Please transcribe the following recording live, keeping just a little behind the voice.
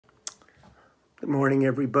Good morning,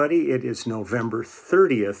 everybody. It is November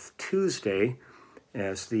 30th, Tuesday,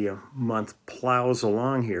 as the month plows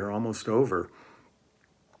along here, almost over.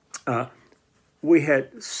 We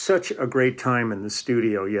had such a great time in the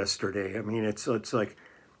studio yesterday. I mean, it's like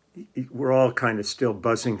we're all kind of still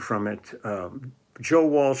buzzing from it. Joe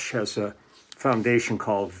Walsh has a foundation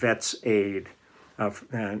called Vets Aid,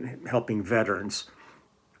 and helping veterans.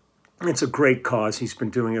 It's a great cause. He's been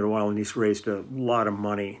doing it a while, and he's raised a lot of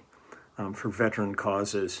money for veteran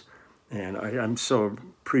causes. And I'm so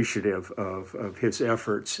appreciative of his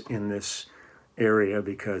efforts in this area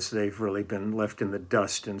because they've really been left in the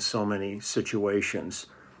dust in so many situations.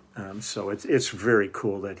 So it's very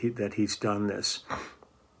cool that he's done this.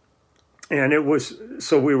 And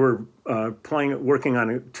we were working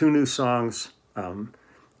on two new songs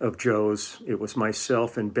of Joe's. It was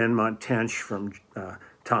myself and Ben Montench from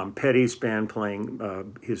Tom Petty's band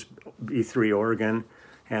playing his B3 organ,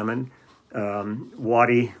 Hammond,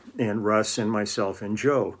 Waddy and Russ and myself and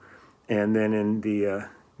Joe. And then in the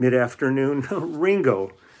mid-afternoon,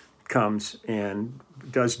 Ringo comes and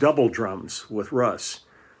does double drums with Russ.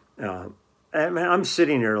 I'm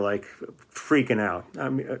sitting there like freaking out.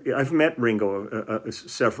 I've met Ringo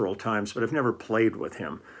several times, but I've never played with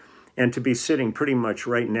him. And to be sitting pretty much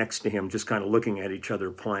right next to him, just kind of looking at each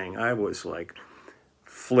other playing, I was like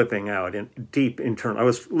flipping out and deep internal. I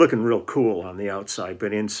was looking real cool on the outside,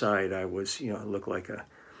 but inside I was, looked like a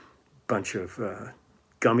bunch of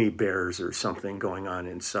gummy bears or something going on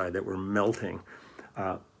inside that were melting.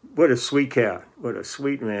 What a sweet cat, what a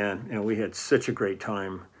sweet man. And we had such a great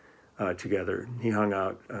time together. He hung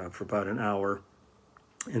out for about an hour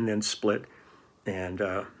and then split. And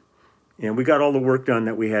we got all the work done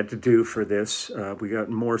that we had to do for this. We got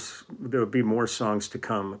more, there'll be more songs to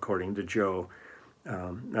come, according to Joe.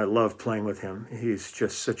 I love playing with him. He's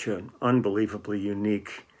just such an unbelievably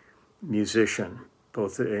unique musician,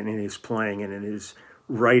 both in his playing and in his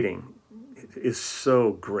writing. Is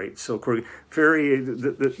so great, so cool. Very.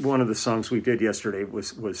 One of the songs we did yesterday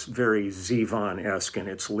was very Zevon-esque in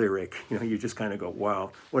its lyric. You just kind of go,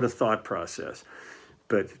 wow, what a thought process.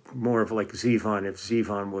 But more of like Zevon, if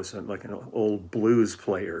Zevon was like an old blues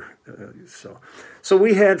player. So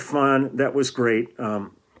we had fun. That was great.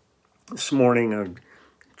 This morning, I'm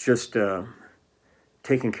just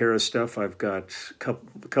taking care of stuff. I've got a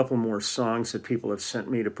couple more songs that people have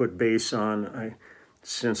sent me to put bass on.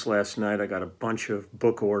 Since last night, I got a bunch of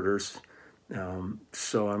book orders.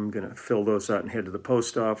 So I'm going to fill those out and head to the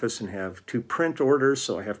post office and have 2 print orders.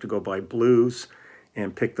 So I have to go buy blues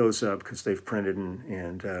and pick those up because they've printed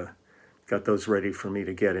and got those ready for me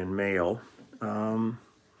to get in mail.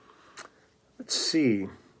 Let's see.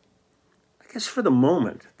 I guess for the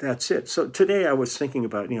moment, that's it. So today I was thinking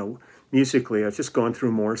about, musically, I was just going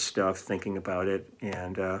through more stuff, thinking about it.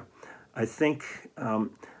 And I think I'm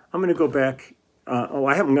going to go back.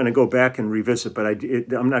 I am going to go back and revisit, but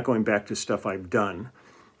I'm not going back to stuff I've done.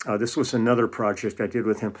 This was another project I did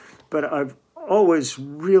with him. But I've always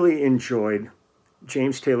really enjoyed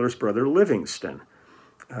James Taylor's brother, Livingston.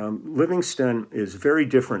 Livingston is very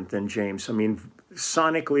different than James. I mean,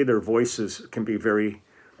 sonically, their voices can be very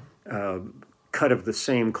cut of the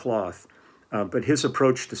same cloth. But his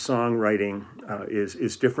approach to songwriting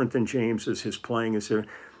is different than James's. His playing is different.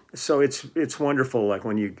 So it's wonderful. Like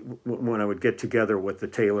when I would get together with the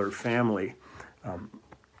Taylor family,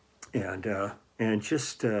 and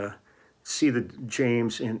just see the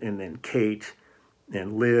James and then Kate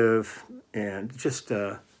and Liv, and just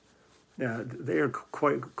they are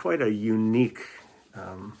quite a unique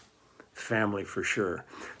family for sure.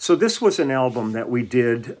 So this was an album that we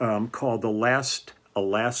did called The Last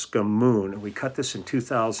Alaska Moon. We cut this in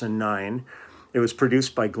 2009. It was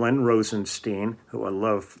produced by Glenn Rosenstein, who I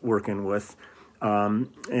love working with.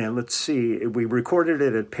 And let's see, we recorded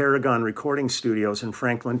it at Paragon Recording Studios in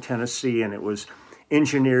Franklin, Tennessee, and it was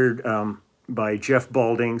engineered by Jeff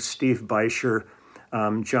Balding, Steve Beischer,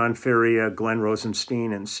 John Feria, Glenn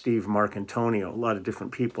Rosenstein, and Steve Marcantonio. A lot of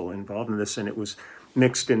different people involved in this, and it was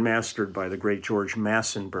mixed and mastered by the great George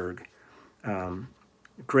Massenberg.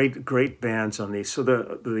 Great bands on these. So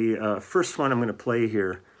the first one I'm going to play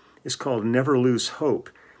here is called Never Lose Hope,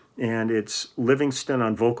 and it's Livingston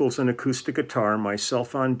on vocals and acoustic guitar,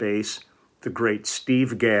 myself on bass, the great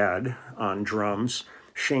Steve Gadd on drums,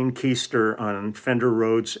 Shane Keister on Fender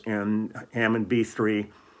Rhodes and Hammond B3,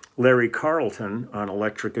 Larry Carlton on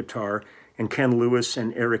electric guitar, and Ken Lewis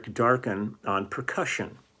and Eric Darkin on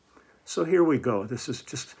percussion. So here we go. This is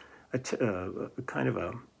just a kind of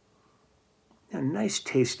a nice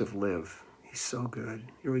taste of Liv. He's so good.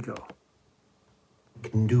 Here we go.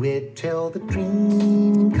 Can do it till the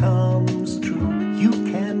dream comes true. You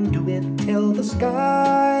can do it till the the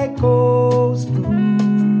sky goes blue.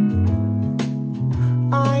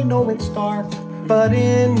 I know it's dark, but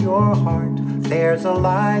in your heart there's a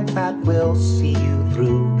light that will see you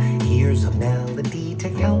through. Here's a melody to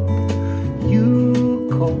help you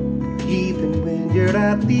cope, even when you're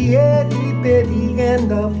at the itty-bitty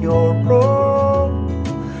end of your rope.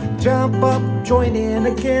 Jump up, join in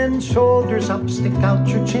again, shoulders up, stick out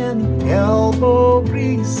your chin, elbow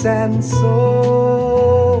grease and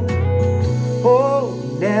so. Oh,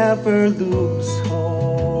 never lose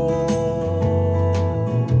hope.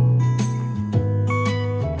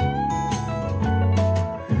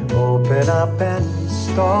 Open up and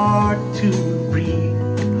start to breathe.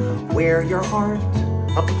 Wear your heart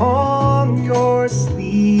upon your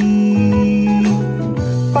sleeve.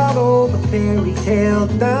 Follow the fairy tale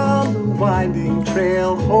down the winding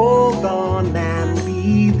trail. Hold on and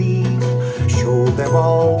believe. Show them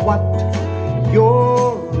all what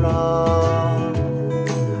you're on.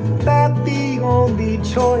 That the only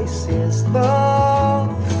choice is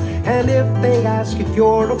love. And if they ask if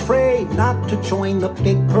you're afraid not to join the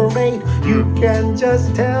big parade, you can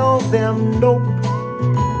just tell them nope.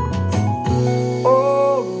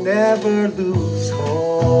 Oh, never lose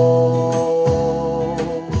hope.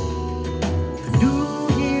 The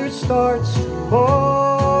new year starts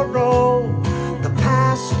tomorrow. The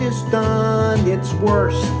past is done its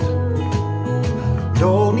worst.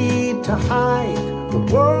 No need to hide, the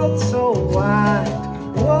world's so wide.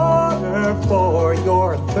 Water for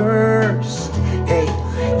your thirst. Hey,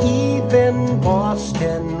 even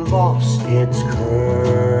Boston lost its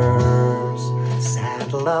curse.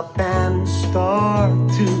 Saddle up and start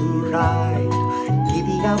to ride.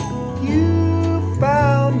 Giddy up, you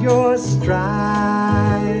found your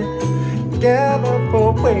stride. Gallop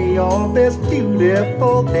away on this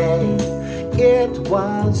beautiful day. It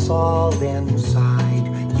was all inside.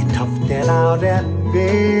 You toughed it out and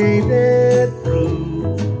made it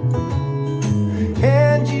through.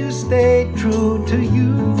 And you stay true to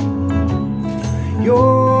you.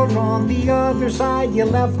 You're on the other side. You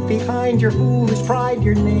left behind your foolish pride.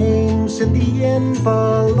 Your name's in the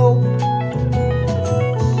envelope.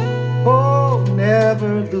 Oh,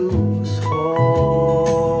 never lose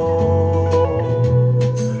hope.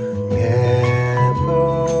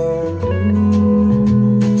 Never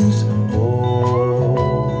lose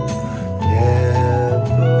hope.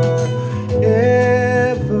 Never,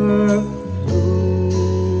 ever lose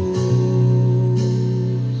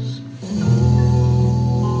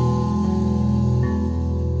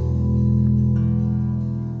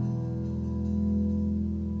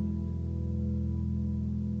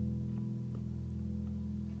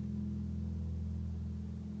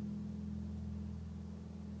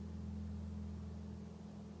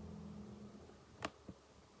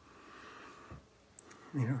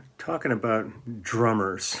You know, talking about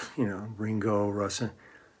drummers, you know, Ringo, Russ,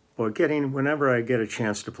 boy, whenever I get a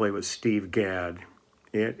chance to play with Steve Gadd,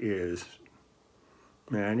 it is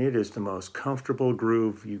the most comfortable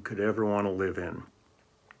groove you could ever want to live in.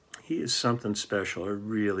 He is something special. I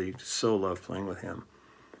really so love playing with him.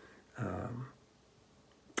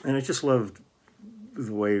 And I just love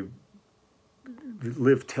the way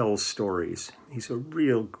Liv tells stories. He's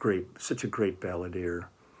such a great balladeer.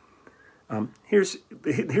 Here's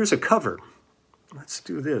a cover. Let's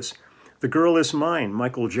do this. The Girl Is Mine,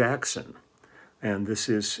 Michael Jackson. And this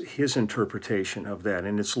is his interpretation of that.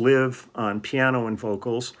 And it's Liv on piano and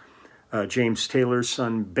vocals. James Taylor's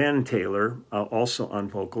son, Ben Taylor, also on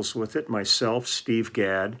vocals with it. Myself, Steve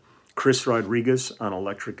Gadd. Chris Rodriguez on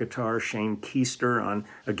electric guitar. Shane Keister on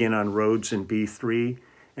Rhodes and B3.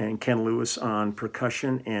 And Ken Lewis on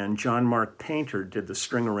percussion. And John Mark Painter did the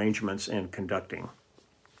string arrangements and conducting.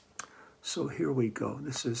 So here we go.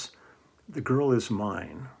 This is The Girl Is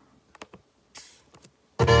Mine.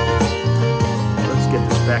 Let's get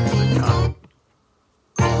this back to the top.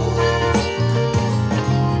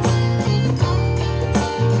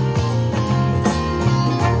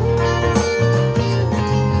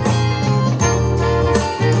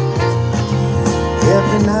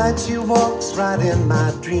 Every night she walks right in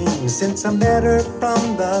my dreams since I met her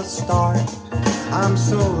from the start. I'm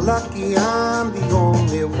so lucky I'm the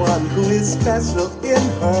only one who is special in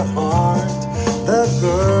her heart. The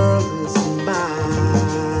girl is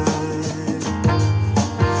mine.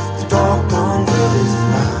 The doggone girl is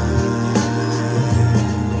mine.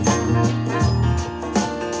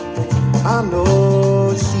 I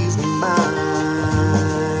know she's mine.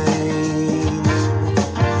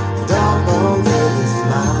 The doggone girl is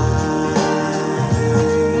mine.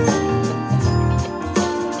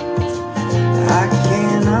 I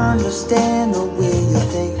can't understand the way you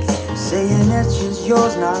think, saying that she's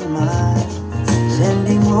yours, not mine.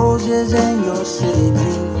 Sending roses in your city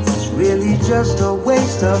blue is really just a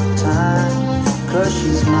waste of time, 'cause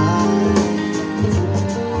she's mine.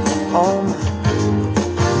 Oh, my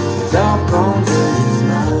doggone girl is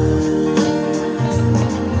mine.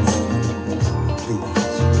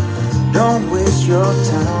 Please, don't waste your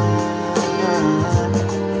time.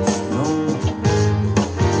 No,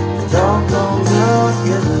 the doggone girl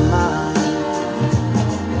is mine.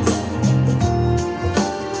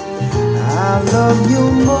 I love you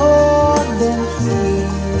more than he.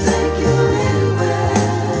 Take you anywhere,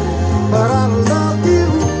 but I love you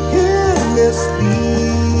endlessly.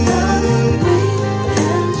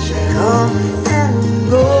 Come and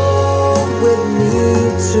go with me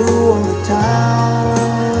to the town,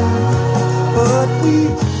 but we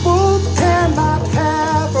both cannot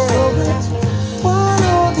have her. It's one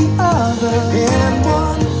or the other, and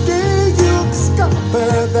one day you'll discover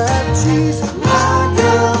that she's my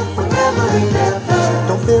girl forever and ever.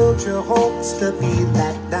 Don't build your hopes to be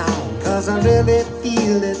let down, 'cause I really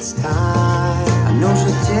feel it's time. I know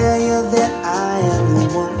she'll tell you that I am the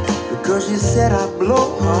one, because she said I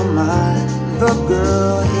blow her mind. The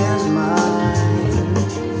girl is mine.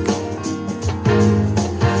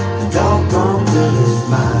 The doggone girl is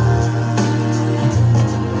mine.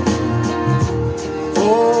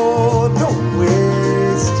 Oh, don't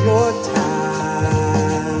waste your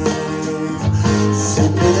time.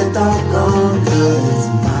 Simply the doggone girl is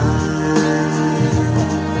mine.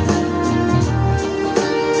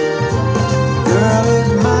 Girl is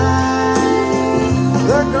mine.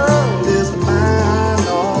 The girl is mine,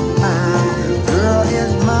 oh mine. The girl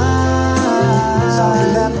is mine.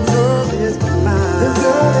 Talking that girl is mine. The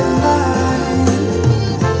girl is mine.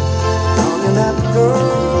 Talking that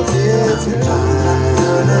girl is mine.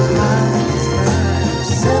 Girl is mine.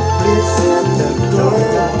 Simply said the girl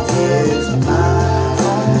is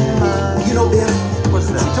mine. You know, Ben, what's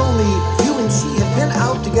that? She told me you and she had been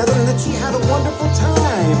out together and that she had a wonderful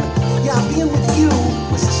time. Yeah, being with you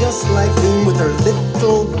was just like being with her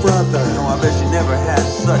little brother. No, I bet she never had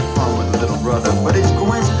such fun with her little brother, but it's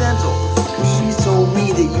coincidental. She told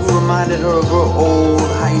me that you reminded her of her old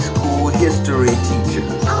high school history teacher.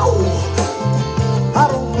 Ow! I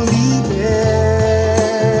don't believe it.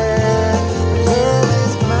 The girl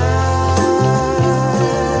is mine.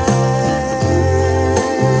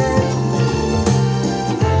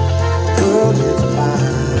 The girl is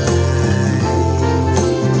mine.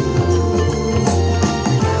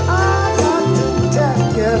 I got to tell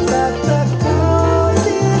you that the girl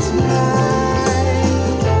is mine.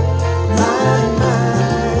 Mine,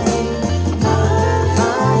 mine, mine,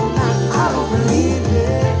 mine, mine. I don't believe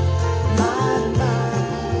it. Mine, mine,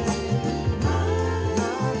 mine,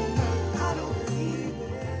 mine, mine. I don't believe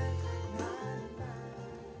it. Mine, mine.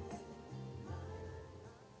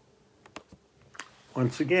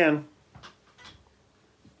 Once again,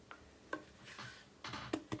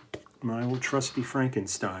 my old trusty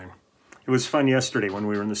Frankenstein. It was fun yesterday when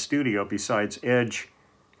we were in the studio. Besides Edge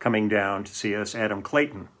coming down to see us, Adam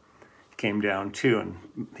Clayton came down too, and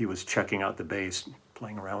he was checking out the bass,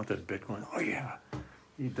 playing around with it a bit, going, oh yeah,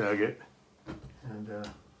 he dug it. And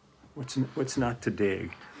what's not to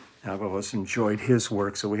dig? I've always enjoyed his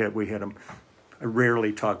work, so we had him. I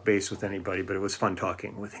rarely talk bass with anybody, but it was fun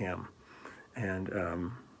talking with him. And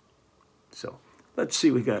so let's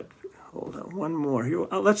see, we got, hold on, one more here.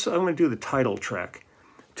 I'm going to do the title track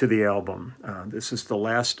to the album. This is The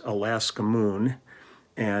Last Alaska Moon,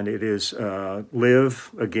 and it is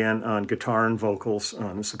Liv, again, on guitar and vocals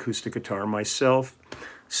on this acoustic guitar, myself,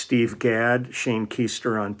 Steve Gadd, Shane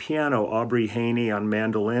Keister on piano, Aubrey Haney on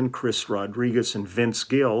mandolin, Chris Rodriguez and Vince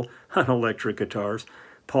Gill on electric guitars,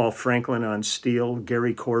 Paul Franklin on steel,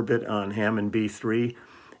 Gary Corbett on Hammond B3,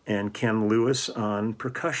 and Ken Lewis on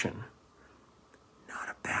percussion. Not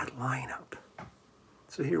a bad lineup.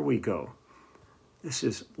 So here we go. This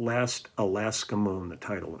is Last Alaska Moon, the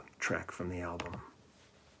title track from the album.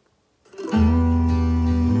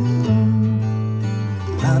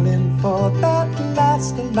 Running for that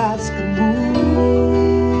last Alaska moon.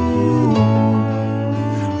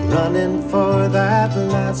 Running for that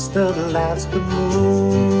last Alaska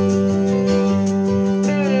moon.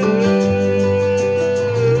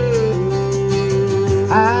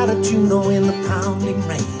 Out of Juneau in the pounding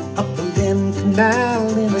rain, up the Lynn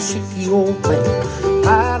Canal in a shaky old plane.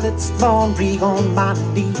 Pilot's laundry on my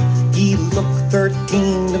knee, he looked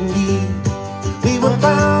 13 to me. We were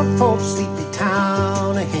bound for sleepy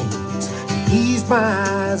town of Haines, to ease my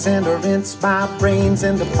eyes and to rinse my brains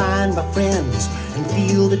and to find my friends and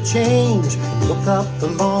feel the change and look up the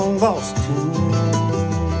long lost tune.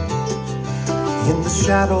 in the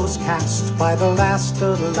shadows cast by the last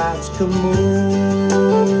Alaska moon.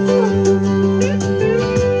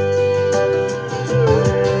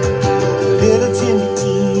 Little Jimmy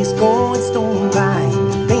T's going stone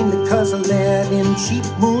blind, mainly 'cause of lead in cheap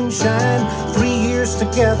moonshine. 3 years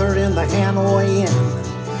together in the Hanoi Inn,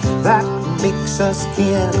 that makes us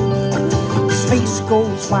kin. His face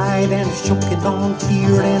goes white and he's choking on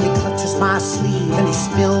fear, and he clutches my sleeve and he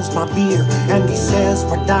spills my beer, and he says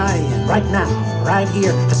we're dying right now, right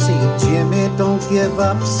here. I say, Jimmy, don't give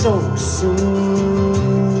up so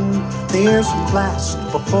soon. There's a blast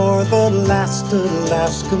before the last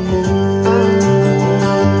Alaska moon.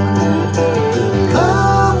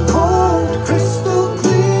 Come cold, crystal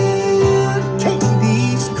clear,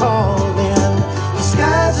 Katie's calling. The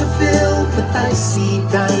skies are filled with icy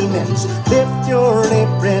diamonds. Lift your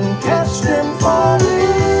apron, catch them falling.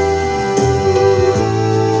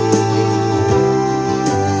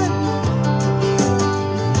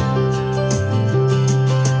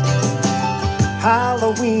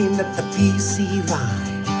 Halloween at the PC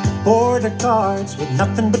line, border guards with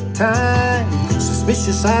nothing but time.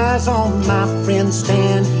 Suspicious eyes on my friend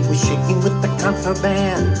Stan. He was shaking with the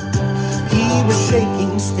contraband. He was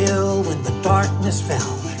shaking still when the darkness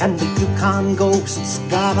fell, and the Yukon ghosts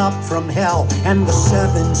got up from hell, and the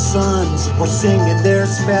 7 sons were singing their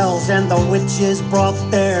spells, and the witches brought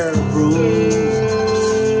their brooms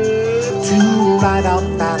to ride out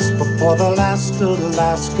fast before the last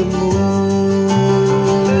Alaska moon.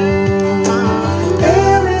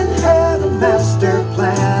 Erin had a master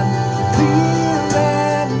plan, clear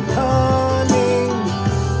and cunning.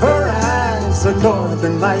 Her eyes are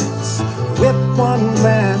northern lights. With one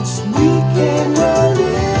glance, we came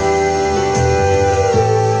running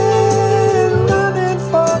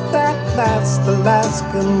for that last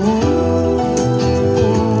Alaska moon.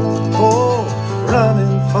 Oh,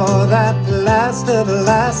 running for that last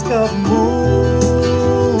Alaska moon.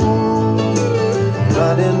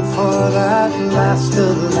 Running for that last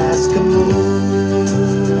Alaska moon.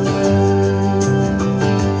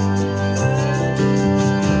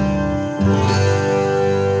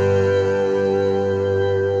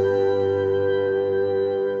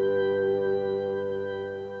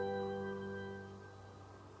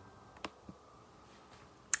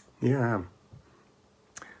 Yeah.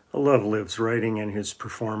 I love Liv's writing and his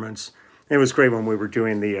performance. It was great when we were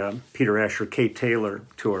doing the Peter Asher, Kate Taylor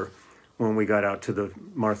tour, when we got out to the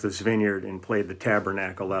Martha's Vineyard and played the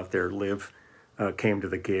Tabernacle out there. Liv came to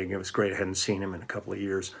the gig. It was great. I hadn't seen him in a couple of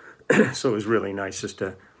years. So it was really nice just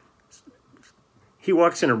to... He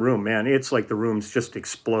walks in a room, man, it's like the room's just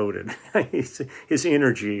exploded. His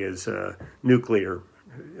energy is nuclear.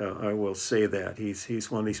 I will say that.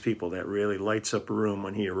 He's one of these people that really lights up a room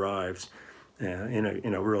when he arrives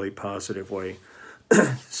in a really positive way.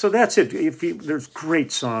 So that's it. There's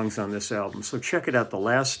great songs on this album. So check it out. The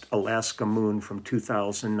Last Alaska Moon from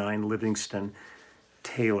 2009, Livingston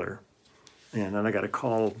Taylor. And then I got a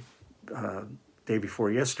call day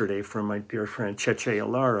before yesterday from my dear friend Cheche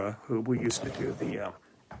Alara, who we used to do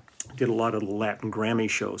did a lot of the Latin Grammy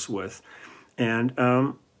shows with. And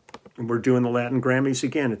we're doing the Latin Grammys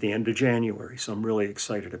again at the end of January, so I'm really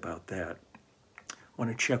excited about that. I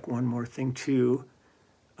want to check one more thing, too.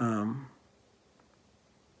 I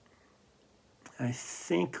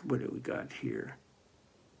think, what do we got here?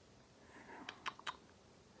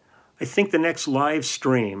 I think the next live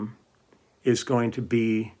stream is going to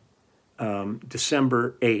be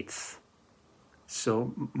December 8th.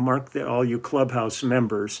 So mark that, all you Clubhouse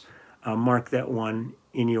members, mark that one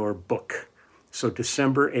in your book. So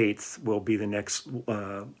December 8th will be the next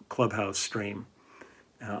Clubhouse stream.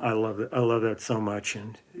 I love it. I love that so much,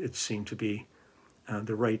 and it seemed to be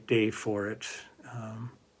the right day for it,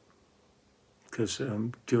 because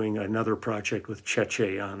I'm doing another project with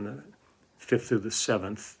Cheche on the 5th through the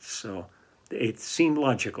 7th. So the 8th seemed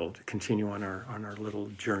logical to continue on our little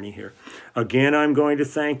journey here. Again, I'm going to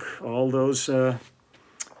thank all those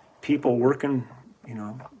people working. You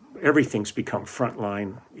know, everything's become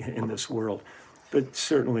frontline in this world. But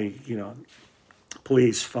certainly, you know,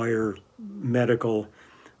 police, fire, medical,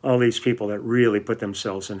 all these people that really put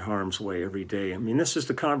themselves in harm's way every day. I mean, this is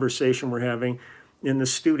the conversation we're having in the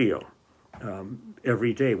studio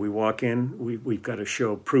every day. We walk in, we've got to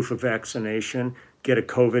show proof of vaccination, get a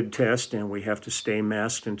COVID test, and we have to stay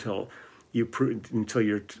masked until your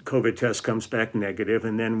COVID test comes back negative.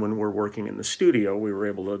 And then when we're working in the studio, we were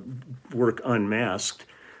able to work unmasked,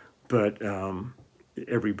 but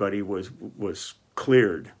everybody was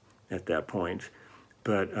cleared at that point.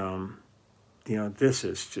 But you know, this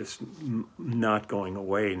is just not going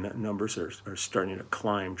away. Numbers are starting to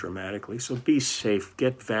climb dramatically. So be safe,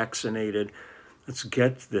 get vaccinated, let's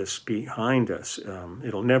get this behind us.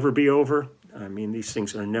 It'll never be over. I mean, these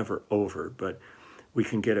things are never over, but we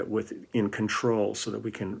can get it in control so that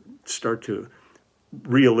we can start to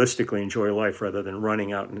realistically enjoy life rather than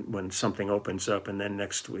running out when something opens up and then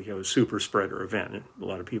next week you have a super spreader event and a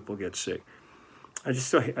lot of people get sick. I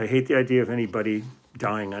hate the idea of anybody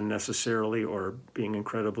dying unnecessarily or being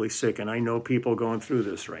incredibly sick, and I know people going through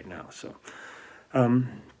this right now. So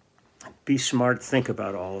be smart, think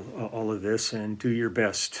about all of this, and do your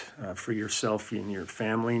best for yourself and your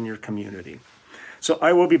family and your community. So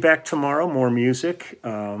I will be back tomorrow, more music.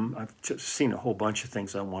 I've just seen a whole bunch of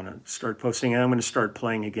things I want to start posting, and I'm going to start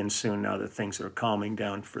playing again soon now that things are calming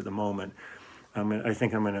down for the moment. I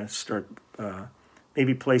think I'm going to start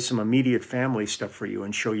maybe play some immediate family stuff for you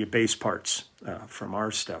and show you bass parts from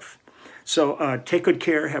our stuff. So take good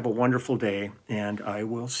care, have a wonderful day, and I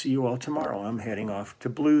will see you all tomorrow. I'm heading off to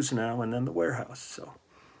Blues now and then the Warehouse. So,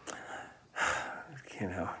 you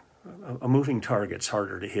know, a moving target's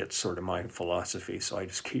harder to hit, sort of my philosophy, so I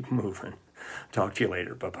just keep moving. Talk to you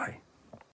later. Bye-bye.